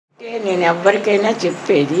Her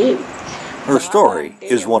story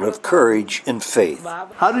is one of courage and faith.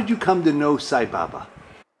 How did you come to know Sai Baba?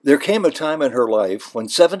 There came a time in her life when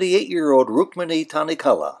 78-year-old Rukmini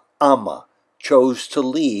Tanikella, Amma, chose to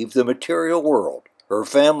leave the material world, her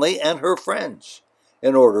family and her friends,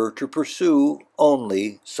 in order to pursue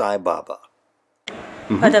only Sai Baba.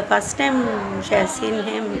 For the first time she has seen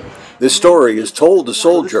him. This story is told to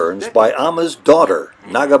Souljourns by Amma's daughter,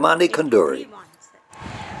 Nagamani Konduri.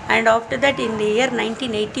 And after that, in the year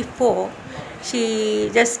 1984, she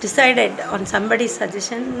just decided on somebody's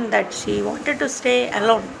suggestion that she wanted to stay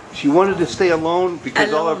alone. She wanted to stay alone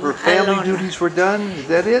because all of her family duties were done? Is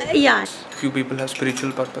that it? Yeah. Few people have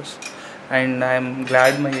spiritual purpose, and I am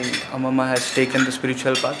glad my mama has taken the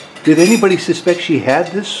spiritual path. Did anybody suspect she had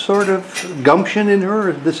this sort of gumption in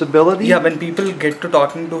her, this ability? Yeah, when people get to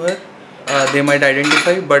talking to her, they might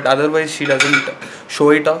identify, but otherwise she doesn't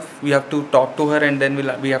show it off. We have to talk to her, and then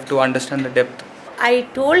we have to understand the depth. I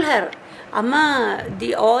told her, Amma,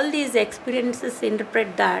 all these experiences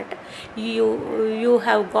interpret that you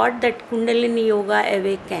have got that Kundalini Yoga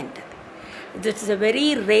awakened. This is a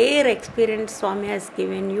very rare experience Swami has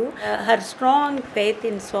given you. Her strong faith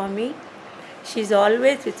in Swami, she's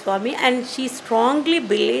always with Swami, and she strongly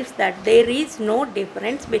believes that there is no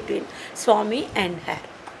difference between Swami and her.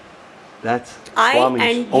 That's I Swami's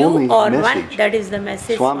and only you are message. one. That is the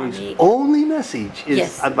message. Swami's Swami. only message is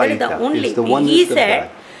Yes, Advaita, that is the only. is the He oneness of said,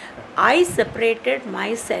 God. I separated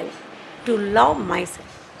myself to love myself.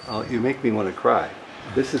 Oh, you make me want to cry.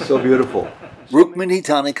 This is so beautiful. Rukmini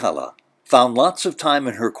Tanikella found lots of time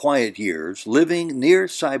in her quiet years living near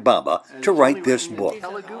Sai Baba to write this book.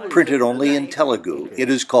 Printed only in Telegu, it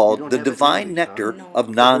is called The Divine Nectar of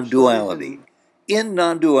Non-Duality. In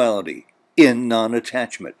non-duality, in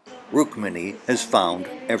non-attachment, Rukmini has found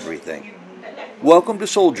everything. Welcome to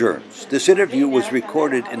Souljourns. This interview was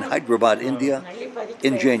recorded in Hyderabad, India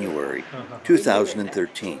in January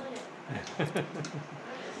 2013.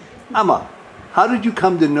 Amma, how did you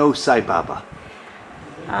come to know Sai Baba?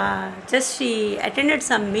 Just she attended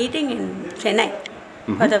some meeting in Chennai.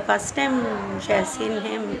 For the first time she has seen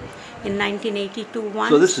him in 1982 once.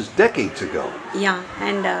 So this is decades ago. Yeah,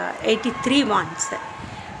 and 83 once.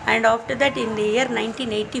 And after that, in the year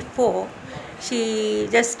 1984, she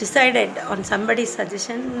just decided on somebody's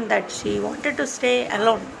suggestion that she wanted to stay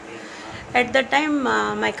alone. At that time,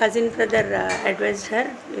 my cousin brother advised her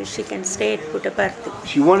she can stay at Puttaparthi.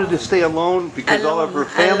 She wanted to stay alone because all of her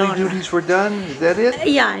family duties were done? Is that it?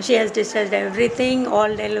 Yeah, she has discharged everything, all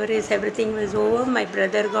deliveries, everything was over. My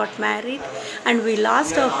brother got married, and we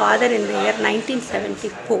lost our father in the year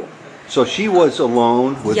 1974. So she was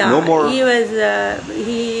alone with no more...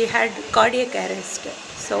 he had cardiac arrest.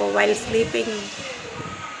 So while sleeping...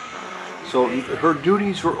 So her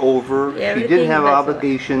duties were over, she didn't have an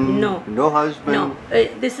obligation, no husband? No,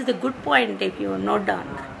 this is a good point if you note down.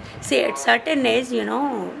 See, at certain age,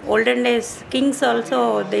 olden days, kings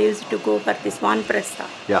also, they used to go for this Vanprastha.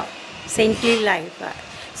 Yeah. Saintly life.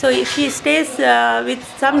 So if she stays with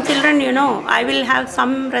some children, I will have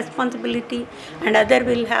some responsibility, and other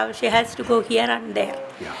will have, she has to go here and there.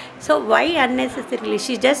 Yeah. So why unnecessarily?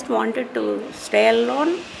 She just wanted to stay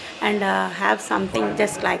alone and have something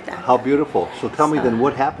just like that. How beautiful. So tell me then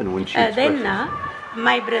what happened when she Then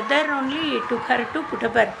my brother only took her to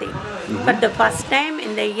Puttaparthi for the first time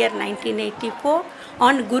in the year 1984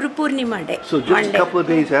 on Guru Purnima day. So just a couple of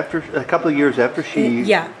days after, a couple of years after she...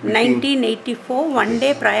 Yeah, 1984, one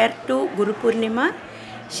day prior to Guru Purnima,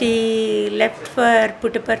 she left for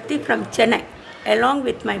Puttaparthi from Chennai along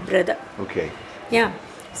with my brother. Okay. Yeah.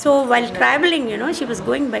 So while traveling, she was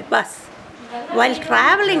going by bus. While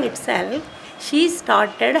traveling itself, she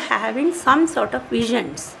started having some sort of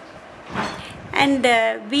visions. And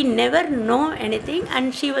we never know anything,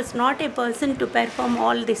 and she was not a person to perform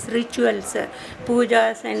all these rituals,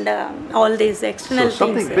 pujas and all these external things. So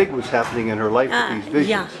something big was happening in her life with these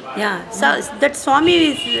visions. Yeah. So that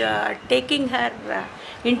Swami is taking her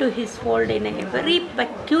into his fold in a very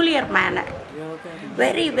peculiar manner.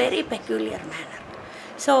 Very, very peculiar manner.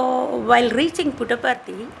 So while reaching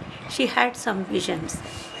Puttaparthi, she had some visions.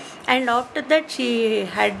 And after that, she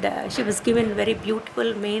was given very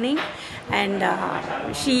beautiful meaning,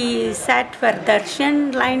 and she sat for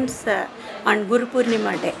darshan lines on Guru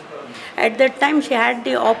Purnima day. At that time, she had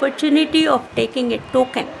the opportunity of taking a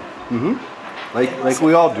token. Like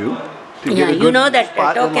we all do. To get a good that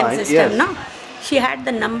spot token in line. system, Yes. no? She had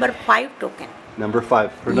the number 5 token. Number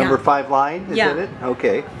 5. For number 5 line, is that it?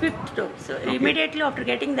 Okay. Fifth token. So immediately after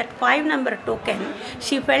getting that 5 number token,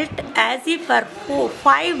 she felt as if her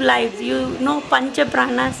 5 lives, you know Pancha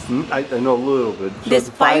Pranas? I know a little bit. So This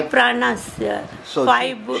 5 pranas, So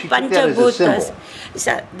 5 she took that as a symbol. Panchabhutas.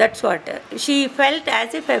 So that's what. She felt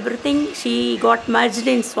as if everything she got merged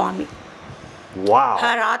in Swami. Wow.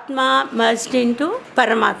 Her Atma merged into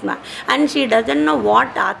Paramatma. And she doesn't know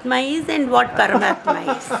what Atma is and what Paramatma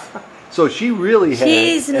is. So she really had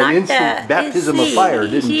an instant baptism of fire,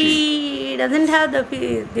 didn't she? She doesn't have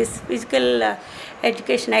this physical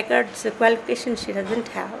education, qualification she doesn't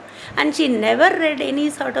have. And she never read any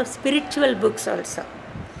sort of spiritual books also.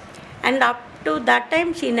 And up to that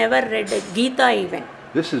time, she never read Gita even.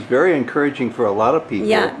 This is very encouraging for a lot of people.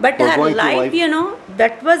 Yeah, but her life, you know,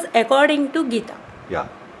 that was according to Gita. Yeah.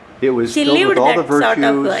 It was She filled lived with all the that virtues,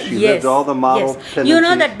 sort of, she lived all the model tendencies. You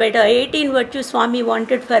know that better, 18 virtues Swami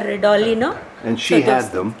wanted for Dolly, no? And she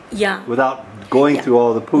had them Yeah. without going through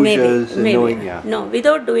all the pujas and knowing, No,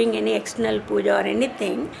 without doing any external puja or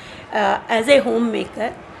anything. As a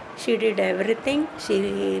homemaker, she did everything.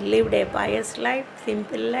 She lived a pious life,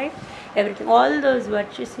 simple life, everything. All those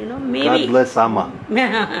virtues, you know, maybe... God bless Amma.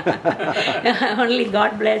 Only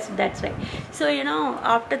God bless, that's right. So, you know,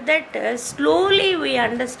 after that, slowly we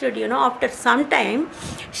understood, you know, after some time,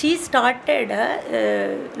 she started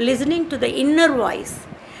listening to the inner voice.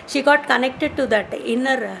 She got connected to that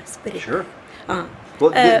inner spirit. Sure.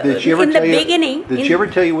 Well, did she ever in tell the you, beginning... Did she ever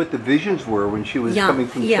tell you what the visions were when she was coming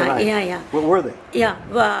from Chennai? Yeah. What were they?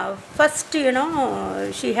 Yeah. First, you know,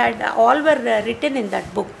 she had... all were written in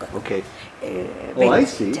that book. Okay. I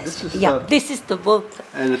see. This is this is the book.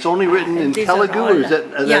 And it's only written in Telegu, or is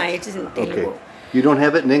that... yeah, it is in Telegu. Okay. You don't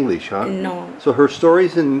have it in English, huh? No. So her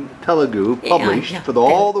story's in Telugu, published for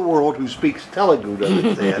all the world who speaks Telugu to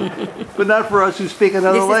understand, but not for us who speak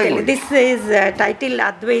another language. This is titled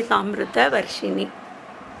Advaitamrita Varshini.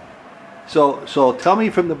 So tell me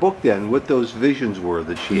from the book then what those visions were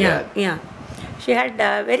that she had. Yeah. She had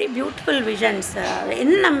very beautiful visions,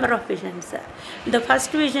 in number of visions. The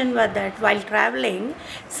first vision was that while traveling,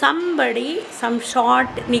 somebody, some short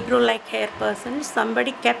Negro-like hair person,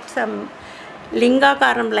 somebody kept some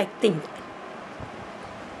Lingakaram-like thing.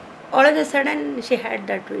 All of a sudden, she had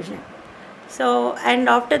that vision. So, and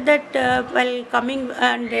after that, while coming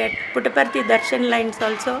and at Puttaparthi Darshan lines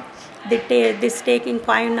also, this taking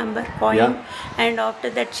 5 number coin, and after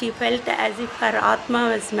that she felt as if her Atma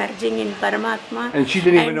was merging in Paramatma. And she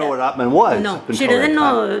didn't even know what Atman was. No, she doesn't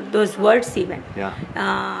know those words even. Yeah.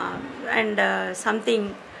 And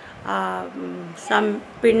something, some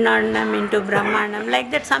Pinnanam into Brahmanam, like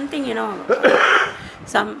that, something, you know,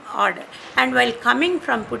 some order. And while coming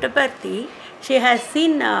from Puttaparthi, she has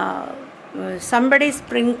seen somebody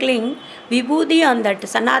sprinkling Vibhuti on that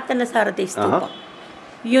Sanatana Sarati Stupa.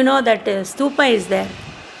 You know that stupa is there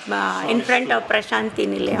in front of Prashanti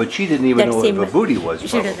Nilayam. But she didn't even know what Vibhuti was.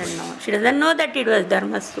 She doesn't know. She doesn't know that it was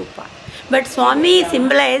Dharma stupa. But Swami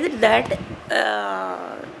symbolized that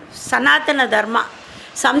Sanatana Dharma.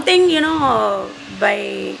 Something, you know,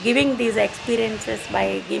 by giving these experiences,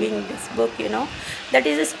 by giving this book, you know, that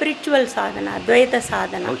is a spiritual sadhana, Advaita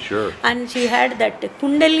sadhana. Oh, sure. And she had that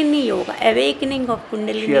Kundalini yoga, awakening of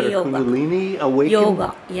Kundalini yoga. She had a Kundalini awakening?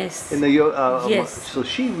 Yoga, yes. In the yes. So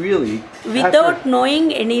she really... Without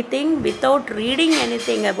knowing anything, without reading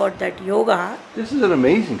anything about that yoga... This is an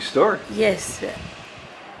amazing story. Yes.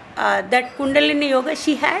 That Kundalini yoga,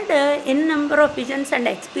 she had n number of visions and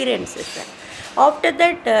experiences. After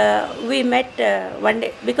that, we met one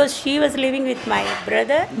day, because she was living with my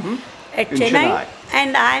brother at Chennai,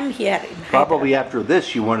 and I am here. Probably after this,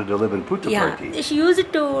 she wanted to live in Puttaparthi. Yeah, she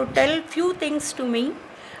used to tell few things to me,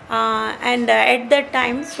 and at that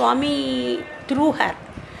time, Swami, through her,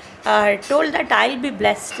 told that I'll be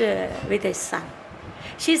blessed with his son.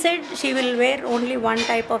 She said she will wear only one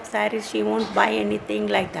type of saree, she won't buy anything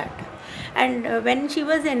like that. And when she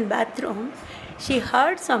was in bathroom, she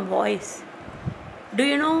heard some voice. Do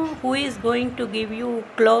you know who is going to give you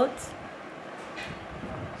clothes?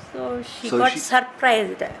 So she got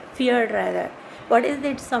surprised, feared rather. What is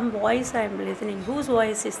it? Some voice I am listening. Whose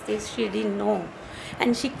voice is this? She didn't know.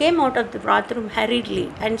 And she came out of the bathroom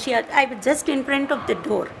hurriedly. And I was just in front of the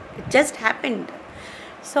door. It just happened.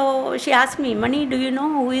 So she asked me, Mani, do you know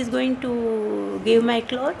who is going to give my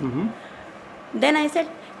clothes? Then I said,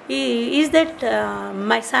 is that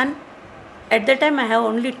my son? At that time I have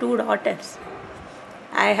only 2 daughters.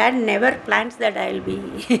 I had never planned that I will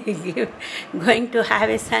be going to have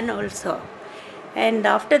a son also. And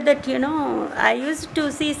after that, you know, I used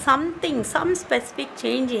to see something, some specific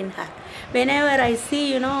change in her. Whenever I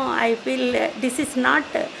see, you know, I feel this is not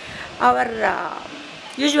our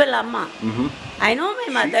usual amma. I know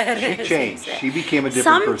my mother. She changed. She became a different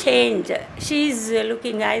some person. Some change. She's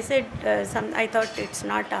looking. I said, I thought it's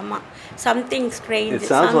not amma. Something strange. It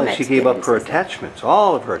sounds like she gave up her attachments,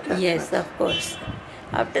 all of her attachments. Yes, of course.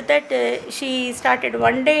 After that, she started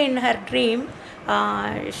one day in her dream.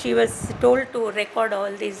 She was told to record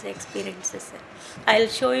all these experiences. I'll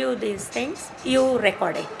show you these things. You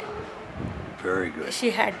record it. Very good.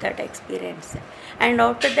 She had that experience. And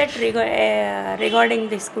after that, regarding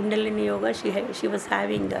this Kundalini Yoga, she was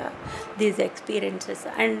having these experiences.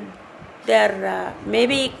 And they are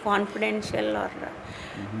maybe confidential or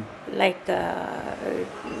like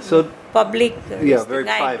so public. Yeah, very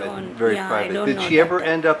private. Very private. Did she ever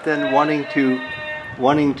end up then wanting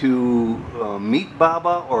to meet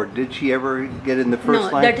Baba, or did she ever get in the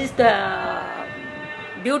first line? No, that is the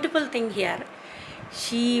beautiful thing here.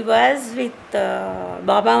 She was with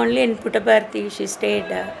Baba only in Puttaparthi. She stayed,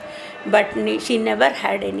 but she never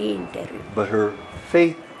had any interview. But her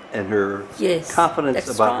faith and her confidence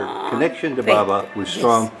about her connection to Baba was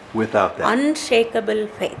strong without that. Unshakable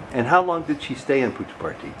faith. And how long did she stay in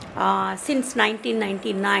Puttaparthi? Since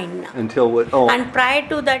 1999. Until what? Oh. And prior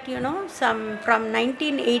to that, from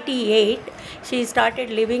 1988, she started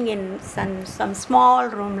living in some small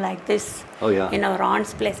room like this. Oh, yeah. In our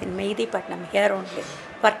aunt's place in Mehdipatnam, here only.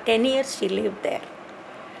 For 10 years she lived there.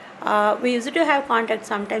 We used to have contact,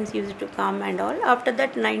 sometimes used to come and all. After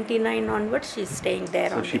that, 99 onwards, she's staying there.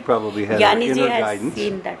 So only. she probably had inner guidance,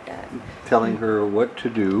 seen that, telling her what to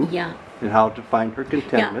do and how to find her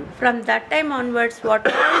contentment. Yeah. From that time onwards,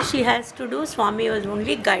 whatever she has to do, Swami was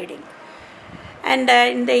only guiding. And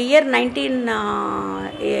in the year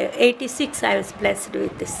 1986, I was blessed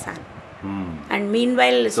with this son. And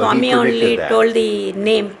meanwhile, so Swami only told the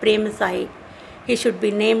name Prem Sai. He should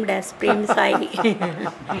be named as Prem Sai.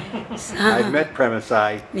 So, I've met Prem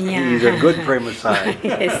Sai. Yeah. He's a good Prem Sai.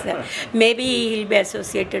 Yes, sir. Maybe he'll be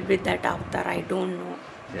associated with that avatar. I don't know.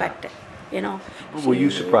 Yeah. But, were you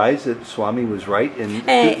surprised that Swami was right in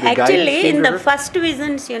actually, in the first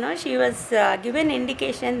visions, she was given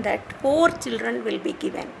indication that 4 children will be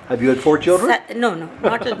given. Have you had 4 children? No,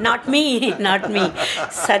 not me, not me.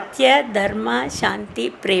 Satya, Dharma, Shanti,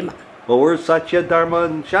 Prema. Well, where's Satya, Dharma,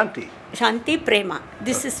 and Shanti? Shanti, Prema.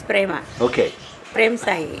 This is Prema. Okay. Prem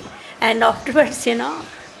Sai. And afterwards,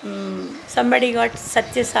 somebody got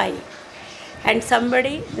Satya Sai. And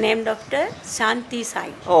somebody named after Shanti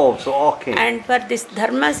Sai. Oh, so all came. And for this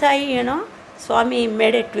Dharma Sai, Swami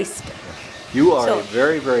made a twist. You are a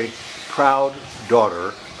very, very proud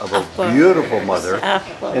daughter of a beautiful mother.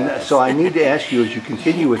 And so I need to ask you, as you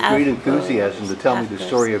continue with great enthusiasm to tell me the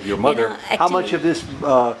story of your mother, how much of this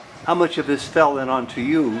fell in onto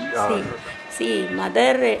you? See,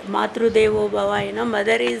 mother, Matru Devo Bhava,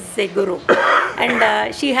 mother is a guru.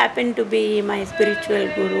 And she happened to be my spiritual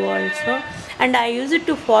guru also. And I used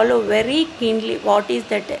to follow very keenly what is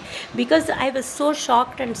that, because I was so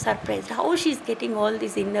shocked and surprised how she's getting all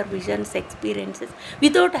these inner visions, experiences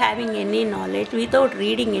without having any knowledge, without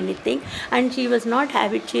reading anything. And she was not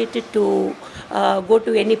habituated to go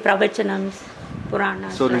to any pravachanams,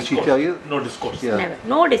 Puranas. So did she tell you? No discourse. Yeah. Never.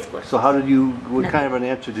 No discourse. So what kind of an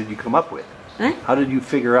answer did you come up with? How did you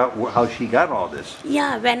figure out how she got all this?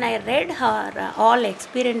 Yeah, when I read her all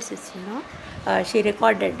experiences, she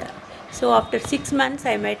recorded. So after 6 months,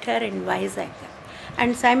 I met her in Vizag.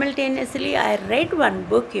 And simultaneously, I read one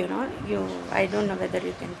book, I don't know whether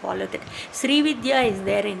you can follow that. Sri Vidya is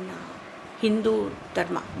there in Hindu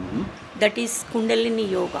Dharma. That is Kundalini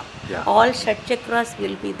Yoga. Yeah. All Shat Chakras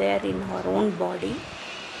will be there in her own body.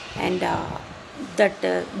 And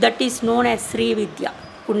that is known as Sri Vidya,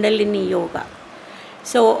 Kundalini Yoga.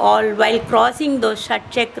 So while crossing those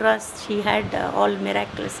Shat Chakras, she had all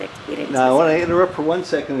miraculous experiences. Now I want to interrupt for 1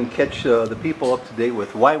 second and catch the people up to date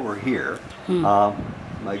with why we're here.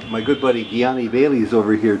 My good buddy Gyani Bailey is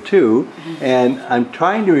over here too, and I'm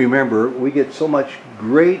trying to remember, we get so much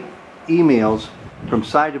great emails from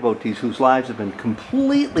Sai devotees whose lives have been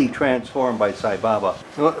completely transformed by Sai Baba.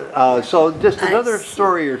 So just another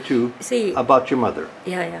story or two about your mother.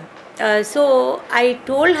 Yeah. So I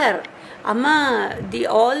told her, Amma,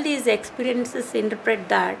 all these experiences interpret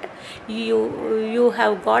that you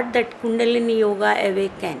have got that Kundalini Yoga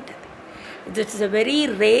awakened. This is a very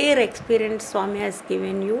rare experience Swami has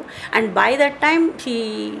given you, and by that time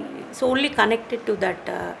she solely connected to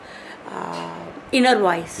that inner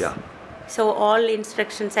voice. Yeah. So all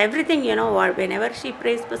instructions, everything, whenever she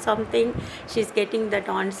prays for something, she's getting that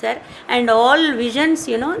answer. And all visions,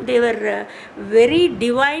 they were very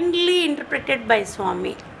divinely interpreted by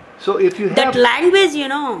Swami. So if you have that language,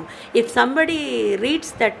 if somebody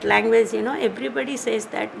reads that language, everybody says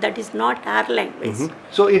that is not our language.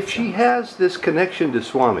 So if she has this connection to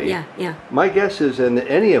Swami, my guess is, and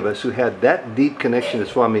any of us who had that deep connection to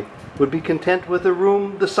Swami would be content with a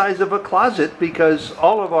room the size of a closet, because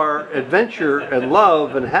all of our adventure and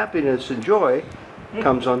love and happiness and joy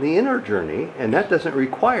comes on the inner journey, and that doesn't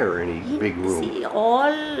require any big room. See,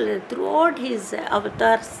 all throughout his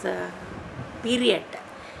avatars period,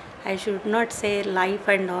 I should not say life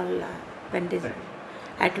and all when this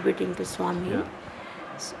attributing to Swami.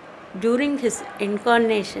 During his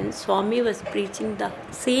incarnation, Swami was preaching the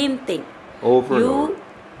same thing. Over and over. You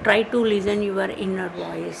try to listen your inner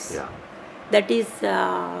voice. That is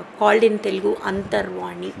called in Telegu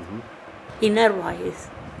Antarvani, inner voice.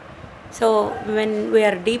 So when we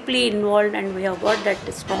are deeply involved and we have got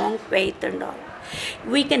that strong faith and all,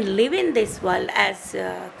 we can live in this world as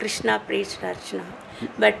Krishna preached Archana,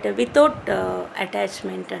 but without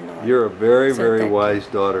attachment and all. You're a very, very wise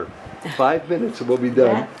daughter. 5 minutes and we'll be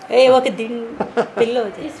done. Yeah.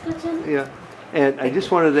 And I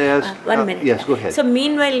just wanted to ask... 1 minute. Yes, go ahead. So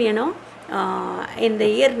meanwhile, in the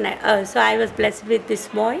year... so I was blessed with this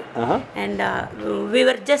boy. And we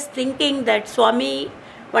were just thinking that Swami,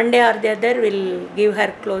 one day or the other, will give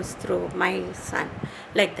her clothes through my son.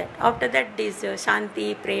 Like that. After that, this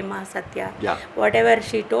Shanti, Prema, Satya, whatever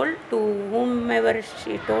she told, to whomever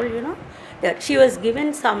she told, that she was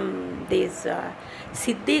given some these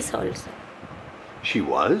siddhis also. She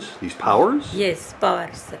was? These powers? Yes,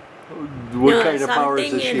 powers. What kind of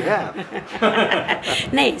powers does she have?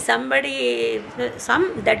 No, somebody,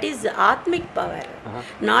 that is Atmic power.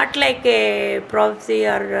 Not like a prophecy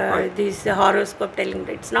or this horoscope telling.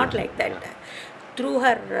 It's not like that. Through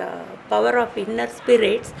her power of inner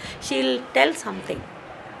spirits, she'll tell something.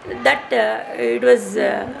 That it was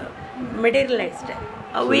materialized.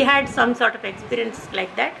 We had some sort of experience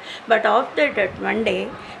like that. But after that, one day,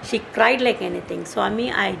 she cried like anything.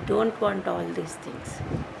 Swami, I don't want all these things.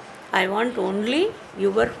 I want only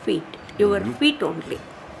your feet. Your feet only.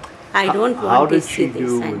 I don't want to see this. How did she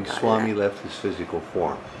do when Swami left his physical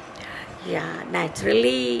form? Yeah,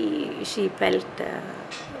 naturally she felt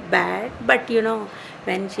bad, but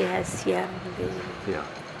when she has here yeah,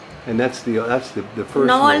 and that's the first.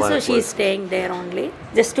 Now also she is staying there only.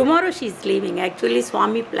 Just tomorrow she is leaving. Actually,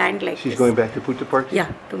 Swami planned like She's going back to Puttaparthi?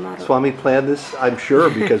 Yeah, tomorrow. Swami planned this, I'm sure,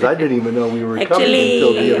 because I didn't even know we were coming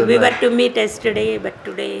until the other Actually, we night. were to meet yesterday, but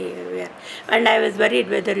today we are. And I was worried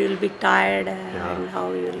whether you will be tired and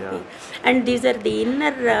how you will be. And these are the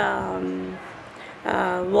inner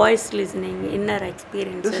voice listening, inner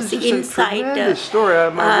experiences, this is insight. A tremendous story.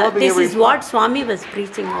 I'm loving this every... is what Swami was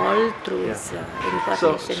preaching all through his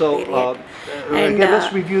incarnation period. And again,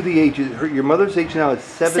 let's review the ages. Your mother's age now is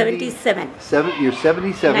 77. You're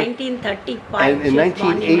 77. 1935. And in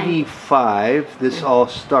 1985, this all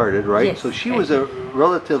started, right? Yes, so she was a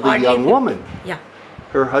relatively young woman. Yeah.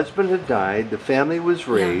 Her husband had died. The family was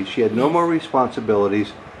raised. She had no more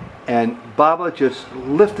responsibilities. And Baba just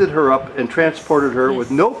lifted her up and transported her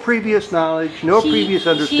with no previous knowledge, no previous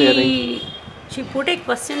understanding. She put a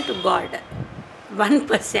question to God. One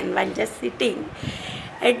person, while just sitting.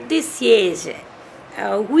 At this age,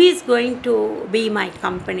 who is going to be my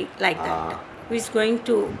company like that? Who is going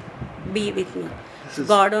to be with me?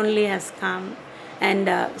 God only has come. And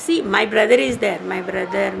see, my brother is there. My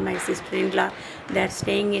brother, my sister-in-law, they are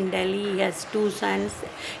staying in Delhi. He has 2 sons.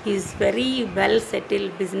 He is very well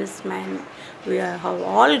settled businessman. We have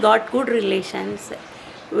all got good relations.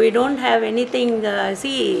 We don't have anything.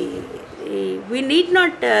 See, we need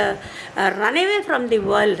not run away from the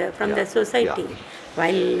world, from the society.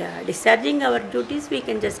 While discharging our duties, we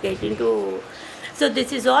can just get into. So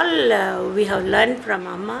this is all we have learned from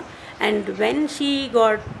Amma. And when she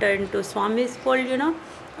got into Swami's fold,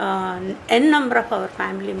 n number of our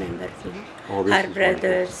family members, our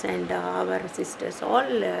brothers and our sisters,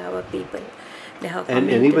 all our people, they have come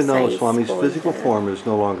and even though Swami's physical form is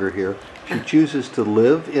no longer here, she chooses to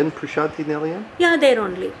live in Prashanti Nilayam? Yeah, there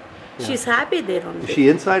only. She's happy there only. Is she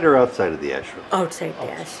inside or outside of the ashram? Outside the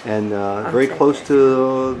ashram. And very close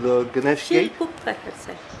to the Ganesh She'll gate? cook for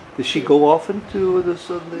herself. Does she go often to the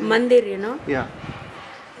Mandir, Yeah.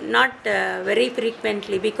 Not very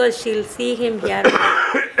frequently, because she'll see him here.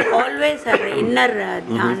 Always her inner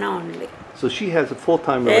dhyana only. So she has a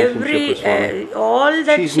full-time relationship with Swami. All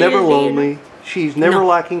that she's never lonely. She's never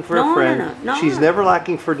lacking for a friend. No, she's never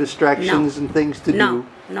lacking for distractions and things to do.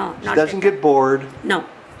 No, she doesn't get bored. No.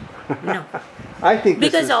 No. I think this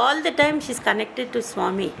Because is, all the time she's connected to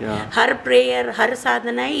Swami. Yeah. Her prayer, her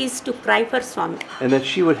sadhana is to cry for Swami. and that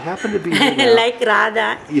she would happen to be here now. Like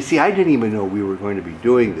Radha. You see, I didn't even know we were going to be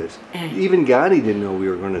doing this. Even Gandhi didn't know we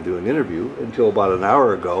were going to do an interview until about an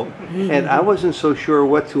hour ago, and I wasn't so sure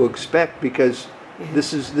what to expect because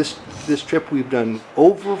this trip we've done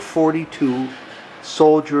over 42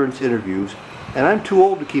 Souljourns interviews, and I'm too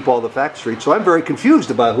old to keep all the facts straight, so I'm very confused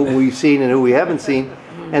about who we've seen and who we haven't seen,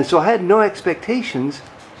 and so I had no expectations.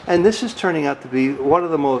 And this is turning out to be one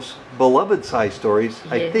of the most beloved Sai stories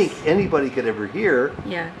I think anybody could ever hear.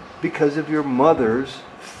 Yeah. Because of your mother's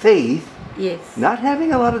faith, Yes. not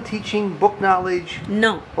having a lot of teaching, book knowledge,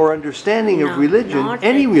 No. or understanding No, of religion, not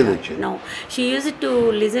any like that. religion. No. She used to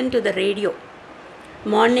listen to the radio.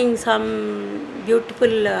 Morning some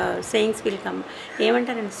beautiful sayings will come.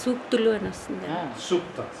 ఏమంటారండి సూక్తులు అని వస్తుంది.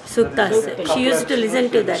 Suktas. She used to listen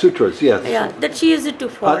to that. Sutras, yes. Yeah, that she used to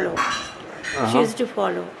follow. She used to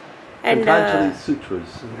follow. And Patanjali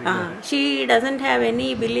Sutras. she doesn't have any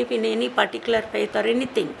belief in any particular faith or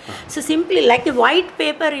anything. So simply like a white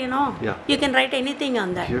paper, Yeah. you can write anything on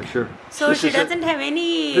that. Sure. So This she is doesn't have any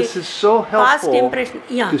This is so past helpful impression.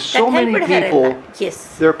 Yeah, to so that many helped her a people. lot. Yes.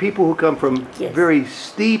 There are people who come from Yes. very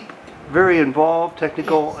steep, very involved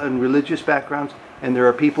technical and religious backgrounds, and there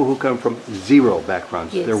are people who come from zero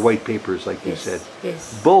backgrounds. Yes. They're white papers, like you Yes. said. Yes.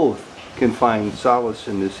 Both can find solace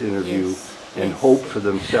in this interview Yes. and Yes. hope for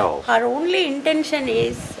themselves. Her only intention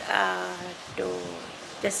is to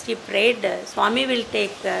just she prayed, Swami will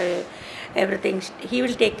take everything, he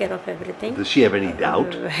will take care of everything. Does she have any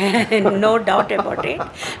doubt? No doubt about it.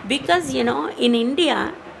 Because, in India,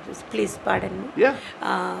 please pardon me. Yeah.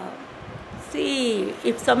 See,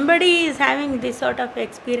 if somebody is having this sort of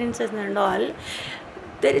experiences and all,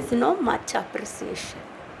 there is no much appreciation.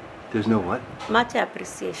 There's no what? Much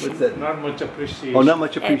appreciation. What's that? Not much appreciation. Oh, not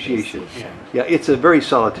much appreciation. Appreciation. Yeah, it's a very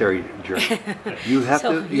solitary journey. You have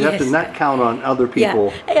So, to have to yes. not count on other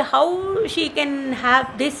people. Yeah. How she can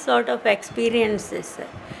have this sort of experiences,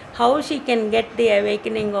 how she can get the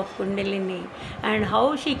awakening of Kundalini, and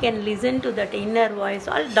how she can listen to that inner voice,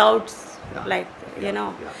 all doubts,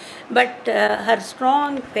 But her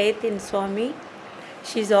strong faith in Swami,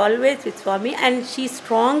 she's always with Swami, and she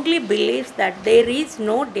strongly believes that there is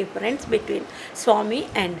no difference between Swami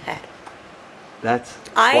and her. That's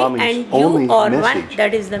I Swami's and you only are one. message.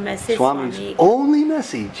 That is the message Swami's Swami. only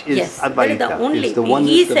message is Yes, that is Advaita. the only. It's the He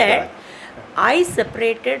oneness of said, God. I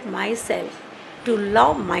separated myself to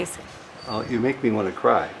love myself. Oh, you make me want to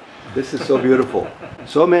cry. This is so beautiful.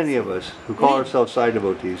 So many of us who call ourselves Sai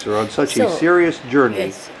devotees are on such a So, serious journey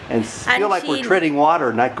yes. and And feel like we're she- treading water,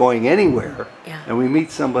 not going anywhere. Yeah. And we meet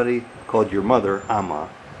somebody called your mother, Amma,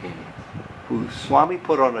 who Swami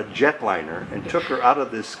put on a jetliner and took her out of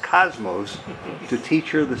this cosmos to teach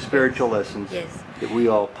her the spiritual lessons Yes. that we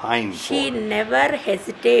all pine She for. never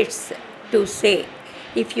hesitates to say.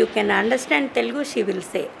 If you can understand Telegu, she will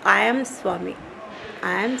say, I am Swami.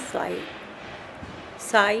 I am Sai.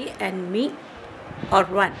 Sai and me are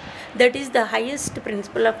one. That is the highest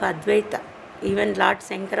principle of Advaita. Even Lord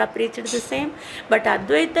Shankara preached the same. But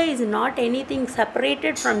Advaita is not anything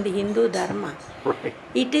separated from the Hindu Dharma. Right.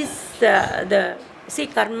 It is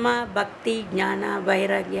karma, bhakti, jnana,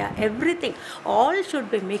 vairagya, everything. All should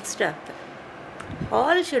be mixed up.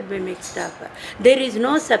 All should be mixed up. There is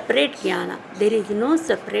no separate jnana. There is no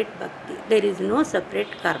separate bhakti. There is no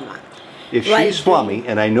separate karma. If she's Swami,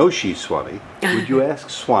 and I know she's Swami, would you ask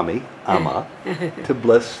Swami, Amma, to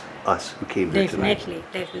bless us who came here tonight?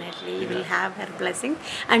 Definitely. You will have her blessing.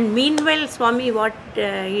 And meanwhile, Swami, what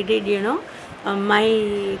he did,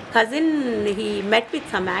 my cousin, he met with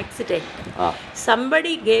some accident.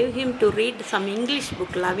 Somebody gave him to read some English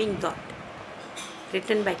book, Loving God,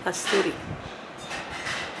 written by Kasturi.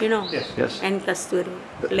 Yes. And Kasturi.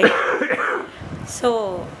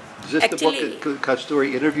 So, Is this actually, the book that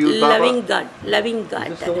Kasturi interviewed Baba? Loving God.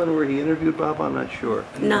 Is this the one where he interviewed Baba? I'm not sure.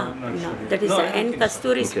 No. That is N.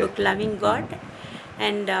 Kasturi's Okay. book, Loving God.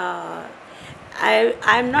 And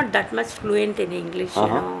I'm not that much fluent in English,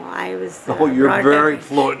 I was. Oh, you're brought very up-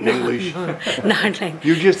 fluent in English. Not like.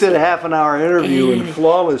 You just did a half an hour interview in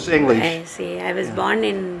flawless English. I see. I was born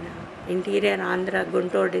in interior Andhra,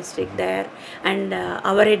 Guntur district there, and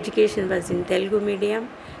our education was in Telegu medium,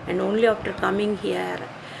 and only after coming here,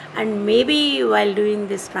 and maybe while doing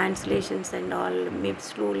these translations and all, maybe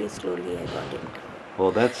slowly I got into.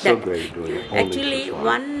 Well, that's so great doing it. Only Actually, for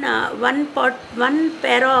Swami. one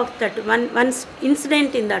para of that, one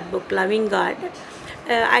incident in that book, Loving God.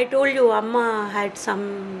 I told you, Amma had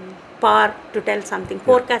some power to tell something,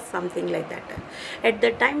 forecast something like that. At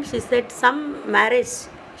the time, she said some marriage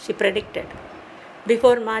she predicted.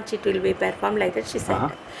 Before March it will be performed, like that she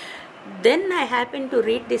said. Then I happened to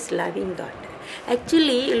read this Loving God.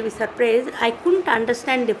 Actually, you'll be surprised, I couldn't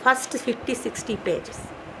understand the first 50-60 pages.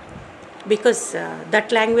 Because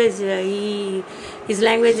that language, his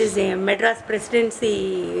language is a Madras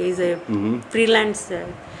presidency, is a freelance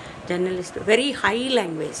journalist, very high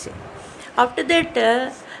language. After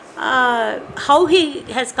that, how he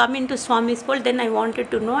has come into Swami's fold, then I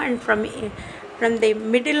wanted to know, and from the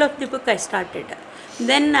middle of the book I started.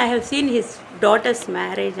 Then I have seen his daughter's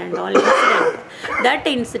marriage and all incident. That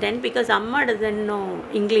incident, because Amma doesn't know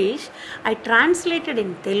English, I translated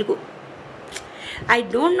in Telegu. I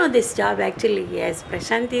don't know this job actually, as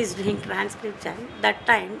Prashanti is doing transcription. That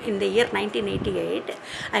time, in the year 1988,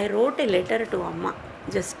 I wrote a letter to Amma.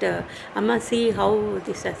 Just, Amma, see how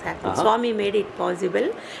this has happened. Swami made it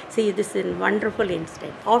possible. See, this is a wonderful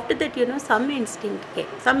instinct. After that, some instinct came,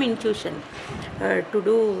 some intuition to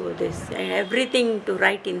do this, and everything to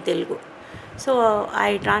write in Telegu. So,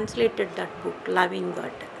 I translated that book, Loving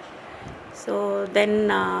God. So,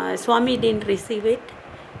 then Swami didn't receive it,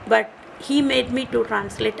 but he made me to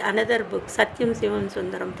translate another book, Satyam Sivam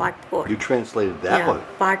Sundaram, Part 4. You translated that one?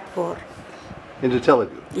 Part 4. Into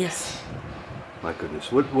Telugu? Yes. My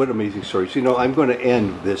goodness, what amazing stories. I'm going to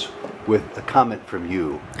end this with a comment from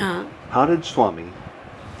you. How did Swami,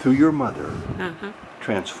 through your mother,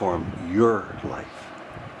 transform your life?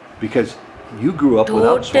 Because you grew up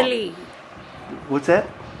without Swami. What's that?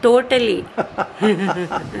 Totally.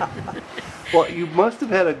 Well, you must have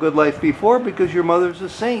had a good life before, because your mother's a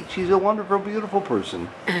saint. She's a wonderful, beautiful person.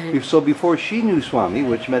 So before she knew Swami,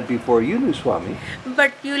 which meant before you knew Swami.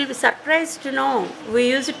 But you will be surprised to know, we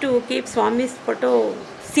used to keep Swami's photo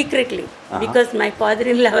secretly, because my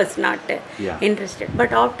father-in-law was not interested.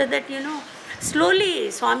 But after that,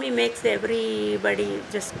 slowly Swami makes everybody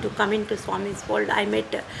just to come into Swami's fold. I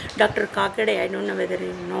met Dr. Kakade, I don't know whether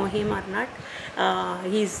you know him or not.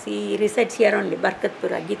 He resides here only,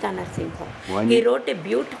 Barkatpura, Gita Nursing Home. He wrote a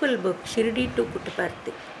beautiful book, Shirdi to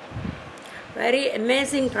Puttaparthi. Very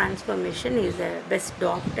amazing transformation. He is the best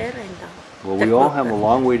doctor. And well, we all have a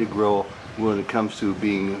long way to grow when it comes to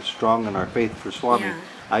being strong in our faith for Swami.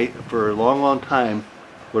 I, for a long, long time,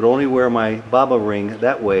 would only wear my Baba ring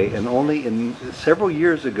that way, and only in several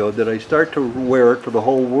years ago did I start to wear it for the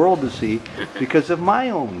whole world to see, because of my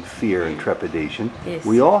own fear and trepidation.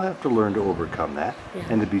 We all have to learn to overcome that,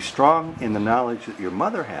 and to be strong in the knowledge that your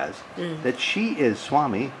mother has, that she is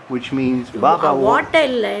Swami, which means Baba. What I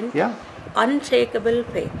learned, unshakable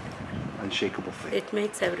faith. Unshakable faith. It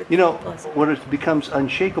makes everything possible. When it becomes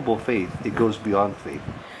unshakable faith, it goes beyond faith.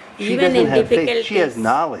 She Even doesn't in have difficulties. faith. She has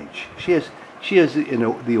knowledge. She has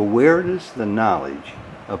the awareness, the knowledge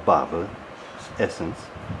of Baba's essence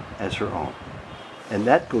as her own. And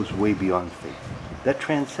that goes way beyond faith. That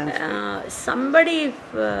transcends faith. Somebody,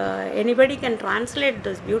 if anybody can translate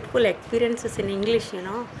those beautiful experiences in English,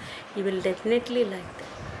 he will definitely like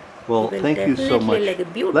that. Well, thank you so much.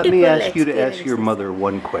 Let me ask you to ask your mother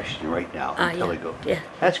one question right now in Telegu.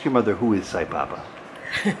 Ask your mother, who is Sai Baba?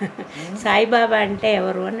 Sai Baba ante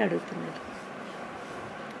evaru ani adugutunnaru.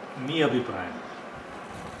 మీ అభిప్రాయం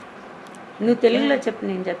నువ్వు తెలుగులో చెప్పు,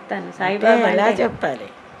 నేను చెప్తాను. సాయిబాబా ఎలా చెప్పాలి?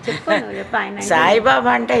 చెప్పు, నువ్వు చెప్పు. ఆయన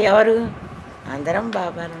సాయిబాబా అంటే ఎవరు? అందరం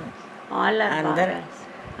బాబాను. అందరం.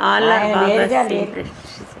 All are Baba's.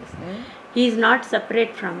 He is not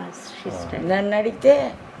separate from us. నన్ను అడిగితే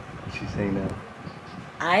She's saying that.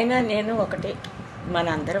 ఆయన నేను ఒకటే,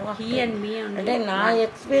 మనందరం He and me only. అంటే నా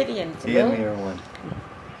experience He and me are one.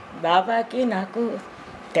 బాబాకి నాకు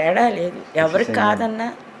తేడా లేదు, ఎవరు కాదన్నా.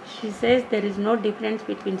 She says there is no difference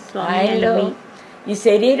between Swami and me. ఈ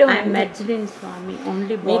శరీరం I am merged in Swami.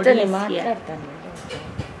 Only body is here.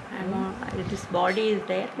 This body is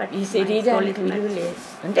there, but ఈ శరీరానికి విలువ లేదు.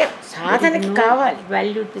 అంటే సాధనకి కావాలి.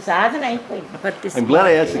 Value సాధన అయిపోయింది. I'm glad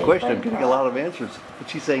I asked the question. I'm getting a lot of answers. What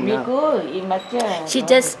she's saying now. మీకు ఈ మధ్య she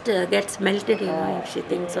just gets melted, if she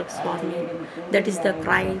thinks of Swami. That is the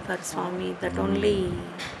cry for Swami that only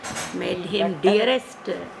made him dearest.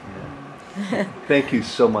 Thank you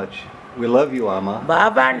so much. We love you, Amma.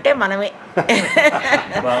 బాబా అంటే మనమే.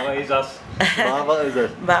 Baba is us. Baba is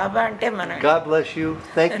us. బాబా అంటే మనమే. God bless you.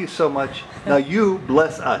 Thank you so much. Now you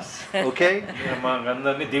bless us, okay? మా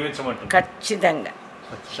అందరినీ దీవించమంటున్నాం. ఖచ్చితంగా.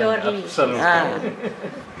 Surely.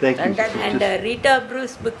 Thank you. And Rita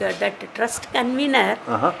Bruce book, that trust convener,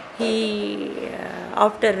 he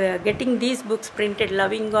after getting these books printed,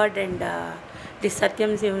 Loving God and this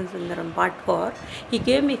Satyam Sivam Sundaram Part 4, he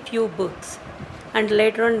gave me few books, and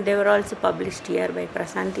later on they were also published here by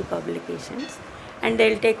Prasanthi Publications. and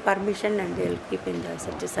they'll take permission and they'll keep in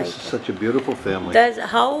such a site. This is such a beautiful family. That's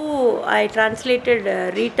how I translated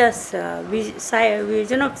Rita's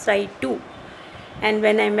vision of Sai too. And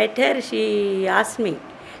when I met her, she asked me,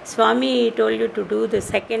 Swami told you to do the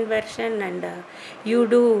second version and you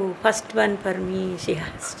do first one for me, she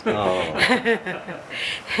asked. Oh.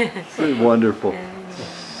 Wonderful.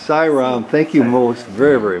 Sai Ram, thank you most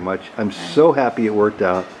very much. I'm so happy it worked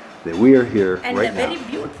out that we are here and right now. very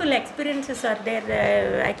beautiful experiences are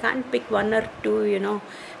there. I can't pick one or two, you know,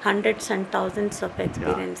 hundreds and thousands of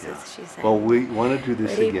experiences, she said. Well, we want to do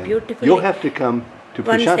this Very again. beautifully. You'll have to come to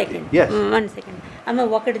One Prashanti. second. Yes. One second. Amma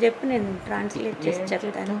ఒకటి చెప్పు నేను translate చేసి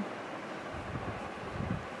చెప్తాను.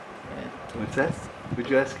 What's that? Would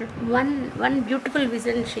you ask her? One beautiful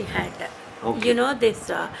vision she had. Okay. You know this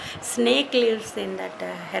snake lives in that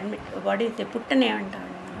hermit. What is the puttane antaru?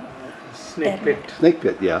 Snake pit. Snake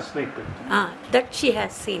pit, yeah. Snake pit. That she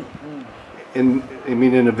has seen I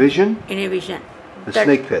mean in a vision? in a vision. The That,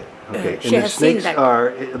 snake pit. Okay. she And the has seen snakes that.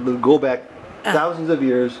 go back thousands of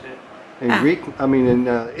years in Greek, in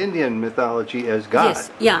Indian mythology as God. Yes,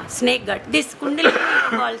 yeah, snake god. This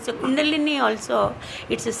Kundalini also,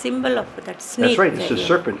 it's a symbol of that snake. That's right. It's a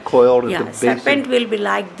yeah. serpent coiled at Yeah, the base. serpent will be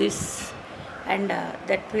like this, and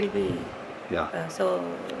that will be. Yeah. So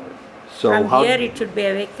So from here it should be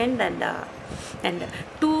awakened, and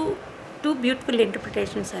two beautiful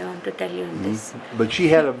interpretations I want to tell you in this. But she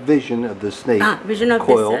had a vision of the snake Vision of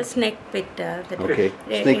coiled. this snake pit. Okay,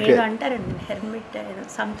 snake pit. Hermit,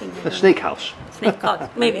 something. A snake house. Snake house,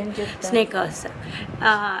 maybe snake house,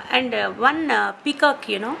 and one peacock,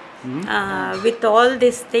 you know, with all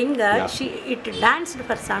this thing, it danced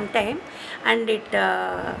for some time, and it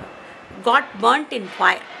got burnt in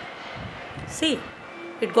fire. See,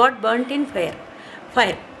 it got burnt in fire.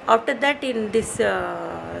 After that, in this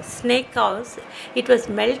snake house, it was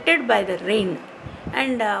melted by the rain,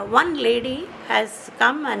 and one lady has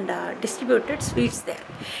come and distributed sweets there.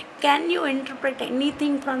 Can you interpret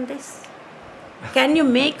anything from this? Can you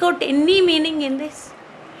make out any meaning in this?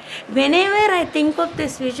 Whenever I think of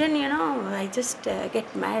this vision, you know, I just get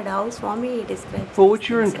mad how Swami describes. Well, this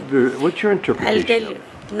what's your interpretation? I'll tell you.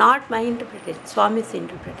 Not my interpretation, Swami's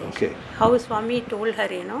interpretation. Okay. How Swami told her,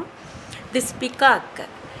 you know, this peacock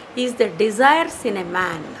is the desires in a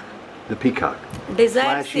man. The peacock.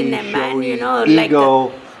 Desires Flashy, in a man, showy, you know, ego, like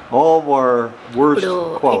all of our worst it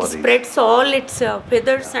qualities. spreads all its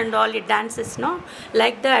feathers and all it dances, no?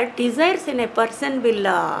 Like that, desires in a person will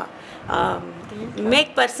make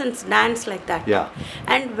persons dance like that. Yeah.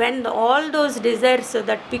 And when all those desires, so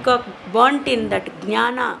that peacock burnt in that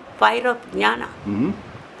jnana, fire of jnana,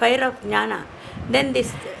 then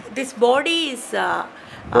this body is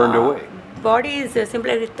Burned away. Body is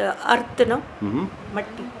simply with earth, no?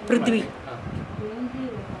 Matti, Prithvi.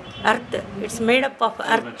 Earth. It's made up of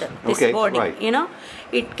earth. This Okay, body, right. you know,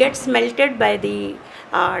 it gets melted by the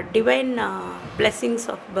divine blessings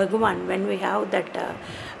of Bhagavan when we have that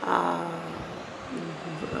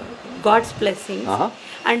God's blessings.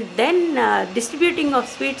 And then distributing of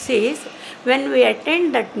sweets is when we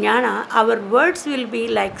attend that jnana, our words will be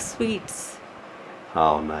like sweets.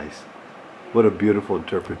 How nice. What a beautiful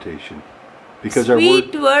interpretation. Because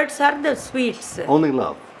Sweet words are the sweets. only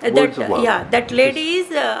love. Words of love. Yeah, that lady is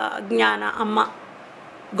Jnana, Amma,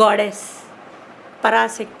 goddess,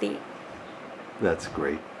 Parashakti. That's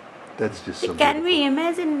great. That's just so Can beautiful. we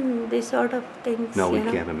imagine this sort of things? No, we you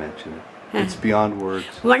know? can't imagine it. It's beyond words.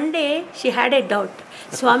 One day she had a doubt.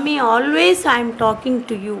 Swami, always I am talking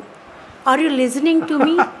to you. Are you listening to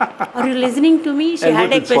me? Are you listening to me? She And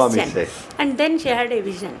had what a did Swami question. say? And then she had a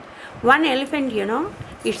vision. One elephant, you know,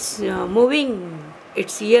 it's moving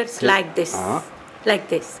its ears like this. Like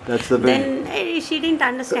this. That's the vision. Then she didn't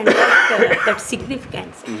understand that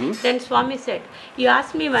significance. Then Swami said, you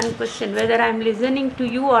asked me one question, whether I am listening to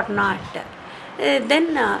you or not.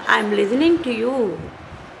 Then I am listening to you.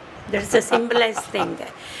 That's a symbolized thing.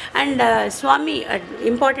 And Swami,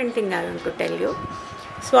 important thing I want to tell you.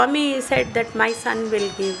 Swami said that my son will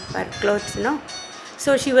give her clothes, no?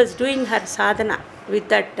 So she was doing her sadhana with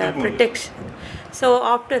that protection. So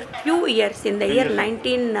after few years, in the year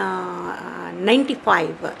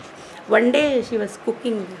 1995, one day she was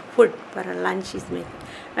cooking food for her lunch she's making.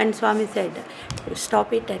 When Swami said,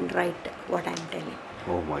 stop it and write what I'm telling.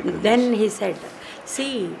 Oh my goodness. Then he said,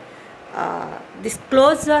 see, these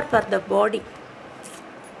clothes are for the body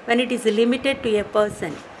when it is limited to a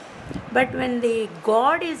person. But when the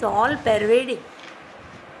God is all pervading,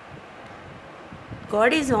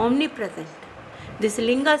 God is omnipresent. This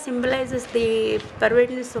linga symbolizes the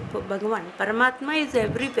pervadedness of Bhagavan. Paramatma is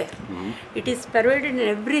everywhere. It is pervaded in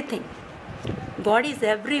everything. God is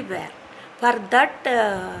everywhere. For that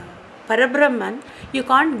Parabrahman, you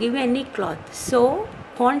can't give any cloth. So,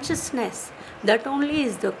 consciousness, that only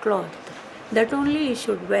is the cloth. That only you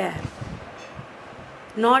should wear.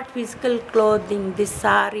 Not physical clothing, this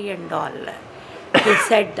sari and all. He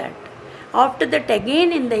said that. After that,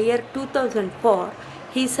 again in the year 2004,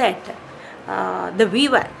 he said, the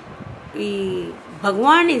weaver,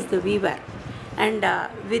 Bhagwan is the weaver, and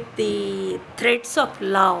with the threads of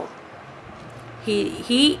love,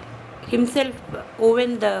 he himself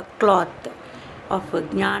woven the cloth of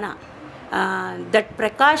jnana. That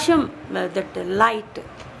prakasham, that light,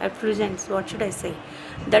 effulgence, what should I say?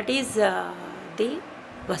 That is the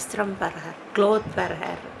vastram for her, cloth for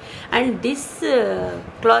her. And this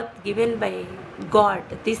cloth given by God,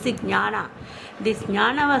 this jnana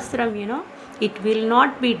vastram, it will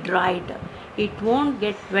not be dried, it won't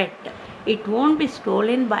get wet, it won't be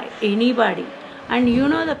stolen by anybody. And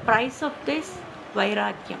the price of this?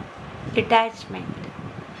 Vairagyam, detachment.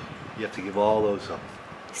 You have to give all those up.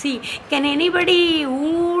 See, can anybody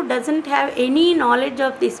who doesn't have any knowledge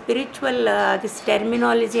of the spiritual, this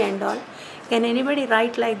terminology and all, can anybody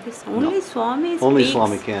write like this? Only Swami speaks. Only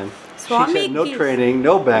Swami can. Swami she said no training,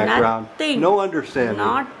 no background, nothing, no understanding.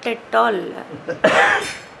 Not at all.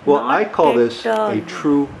 Well, Not I call this all. a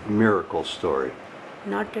true miracle story.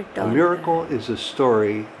 Not at all. A miracle is a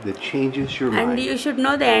story that changes your mind. And you should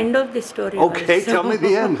know the end of the story. Okay, also. tell me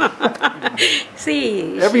the end.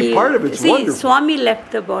 See, every part of it's wonderful. Swami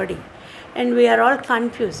left the body, and we are all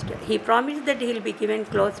confused. He promised that he will be given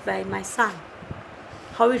clothes by my son.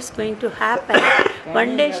 How it's going to happen?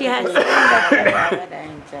 One day she has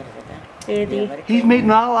He's made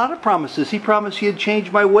not a lot of promises. He promised he had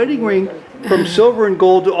changed my wedding ring from silver and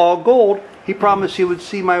gold to all gold. He promised he would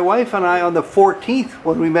see my wife and I on the 14th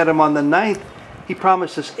when we met him on the 9th. He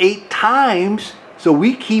promised us 8 times, so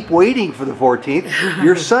we keep waiting for the 14th.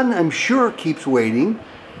 Your son, I'm sure, keeps waiting.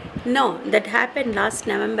 No, that happened last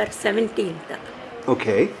November 17th.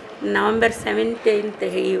 Okay. November 17th,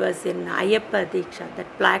 he was in Ayyappa Diksha,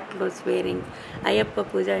 that black clothes wearing Ayyappa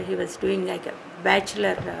Puja. He was doing like a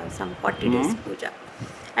bachelor, some 40 days puja.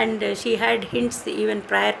 And she had hints even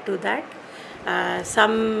prior to that.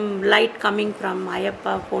 Some light coming from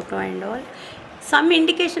Ayyappa photo and all. Some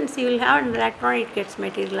indications you will have, and later on it gets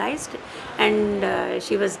materialized. And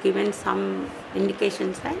she was given some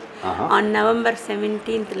indications. Right? On November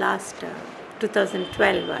 17th last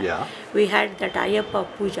 2012, we had that Ayyappa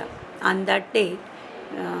Puja. On that day,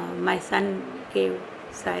 my son gave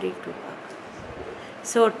sari to her.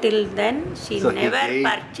 So till then, she never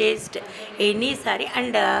purchased any sari.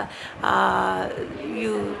 And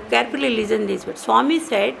you carefully listen this word. Swami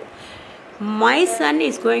said, my son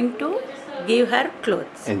is going to give her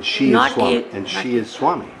clothes. And she is Swami. And she is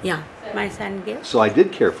Swami. Yeah, my son gave. So I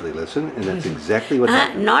did carefully listen, and that's exactly what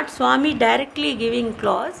happened. Not Swami directly giving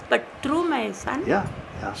clothes, but through my son. Yeah.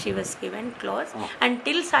 She was given clothes.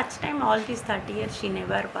 Until such time, all these 30 years, she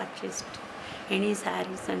never purchased any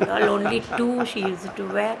saris and all. Only 2 she used to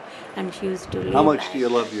wear, and she used to live. How much do you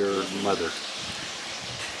love your mother?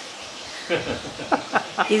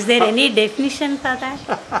 Is there any definition for that?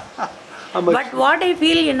 But what I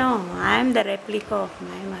feel, I am the replica of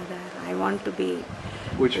my mother. I want to be.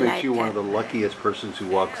 Which makes you one of the luckiest persons who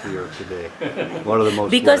walks the earth today. One of the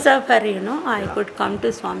most. Because of her, I could come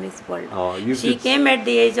to Swami's world. She came at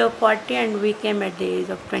the age of 40 and we came at the age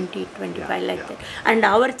of 20, 25 like that. And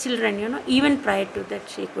our children, even prior to that,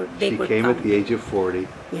 they could come. She came at the age of 40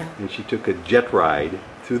 and she took a jet ride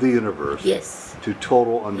through the universe to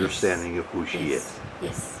total understanding of who she is.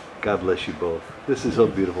 Yes. God bless you both. This is so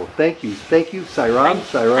beautiful. Thank you. Thank you. Sai Ram.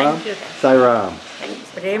 Sai Ram. Thank you. Sai Ram.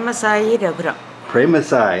 Prema Sai Raghuram. Prema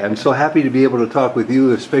Sai. I'm so happy to be able to talk with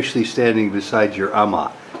you, especially standing beside your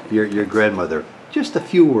Amma, your grandmother. Just a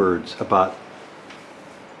few words about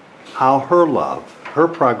how her love, her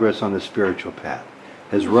progress on the spiritual path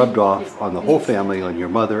has rubbed off on the whole family, on your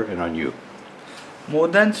mother and on you. More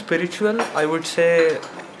than spiritual, I would say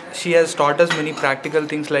she has taught us many practical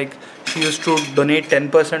things, like she used to donate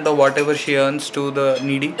 10% of whatever she earns to the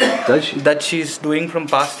needy. Does she? That she's doing from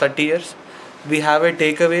past 30 years. We have a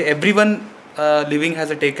takeaway. Everyone living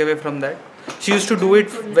has a takeaway from that. She used to do it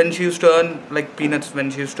when she used to earn like peanuts,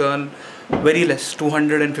 when she used to earn very less,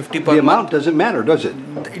 250 per month. The amount doesn't matter, does it?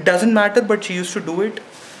 It doesn't matter, but she used to do it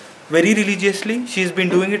very religiously. She's been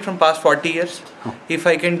doing it from past 40 years. If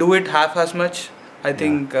I can do it half as much, I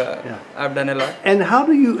think I've done a lot. And how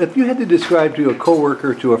do you, if you had to describe to a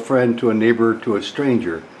coworker, to a friend, to a neighbor, to a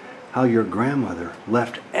stranger, how your grandmother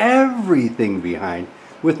left everything behind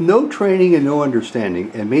with no training and no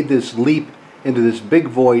understanding and made this leap into this big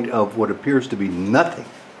void of what appears to be nothing,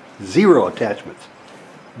 zero attachments,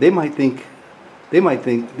 they might think they might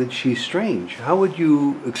think that she's strange. How would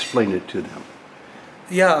you explain it to them?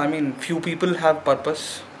 Yeah, I mean, few people have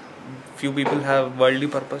purpose, few people have worldly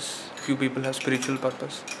purpose, few people have spiritual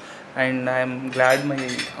purpose, and I'm glad my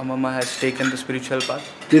Amma has taken the spiritual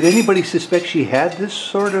path. Did anybody suspect she had this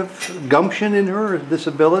sort of gumption in her, this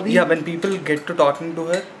ability? Yeah, when people get to talking to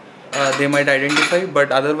her, they might identify,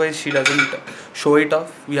 but otherwise she doesn't show it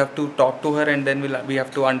off. We have to talk to her, and then we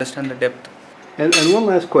have to understand the depth. And one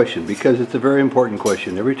last question, because it's a very important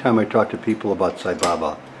question. Every time I talk to people about Sai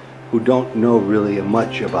Baba who don't know really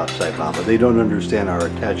much about Sai Baba, they don't understand our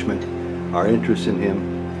attachment, our interest in him,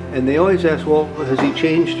 and they always ask, well, has he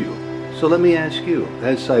changed you? So let me ask you,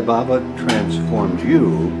 has Sai Baba transformed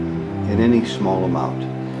you in any small amount?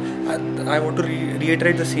 I want to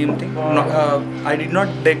reiterate the same thing. I did not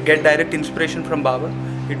get direct inspiration from Baba.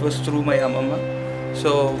 It was through my Amma.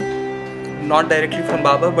 So, not directly from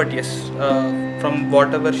Baba, but yes, from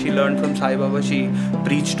whatever she learned from Sai Baba, she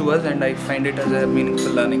preached to us, and I find it as a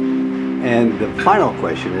meaningful learning. And the final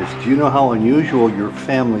question is, do you know how unusual your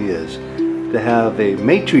family is to have a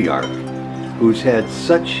matriarch who's had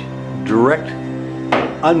such direct,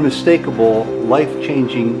 unmistakable,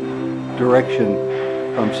 life-changing direction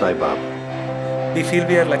from Sai Baba? We feel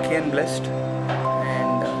we are lucky and blessed,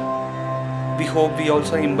 and we hope we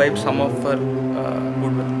also imbibe some of her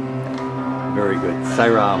goodwill. Very good. Sai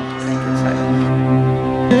Ram. Thank you, Sai Ram.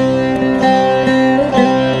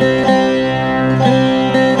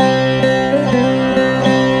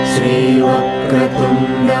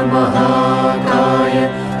 महाकाय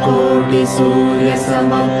कोटि सूर्य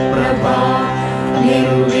समप्रभा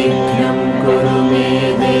निर्विघ्नं कुरु मे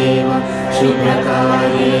देव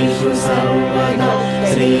शुभकार्येषु सर्वदा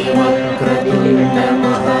श्रीवक्रतुण्ड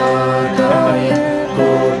महाकाय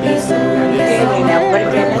कोटि सूर्य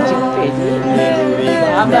समप्रभा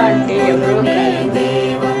निर्विघ्नं मे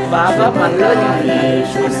देव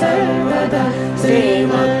शुभकार्येषु सर्वदा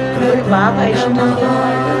श्रीवक्रतुण्ड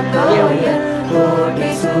महाकाय कोटि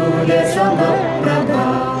सूर्य समप्रभा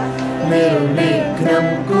निर्विघ्नं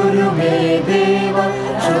कुरु मे देव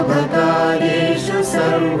शुभकार्येषु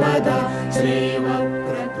सर्वदा श्रीवक्रतुण्ड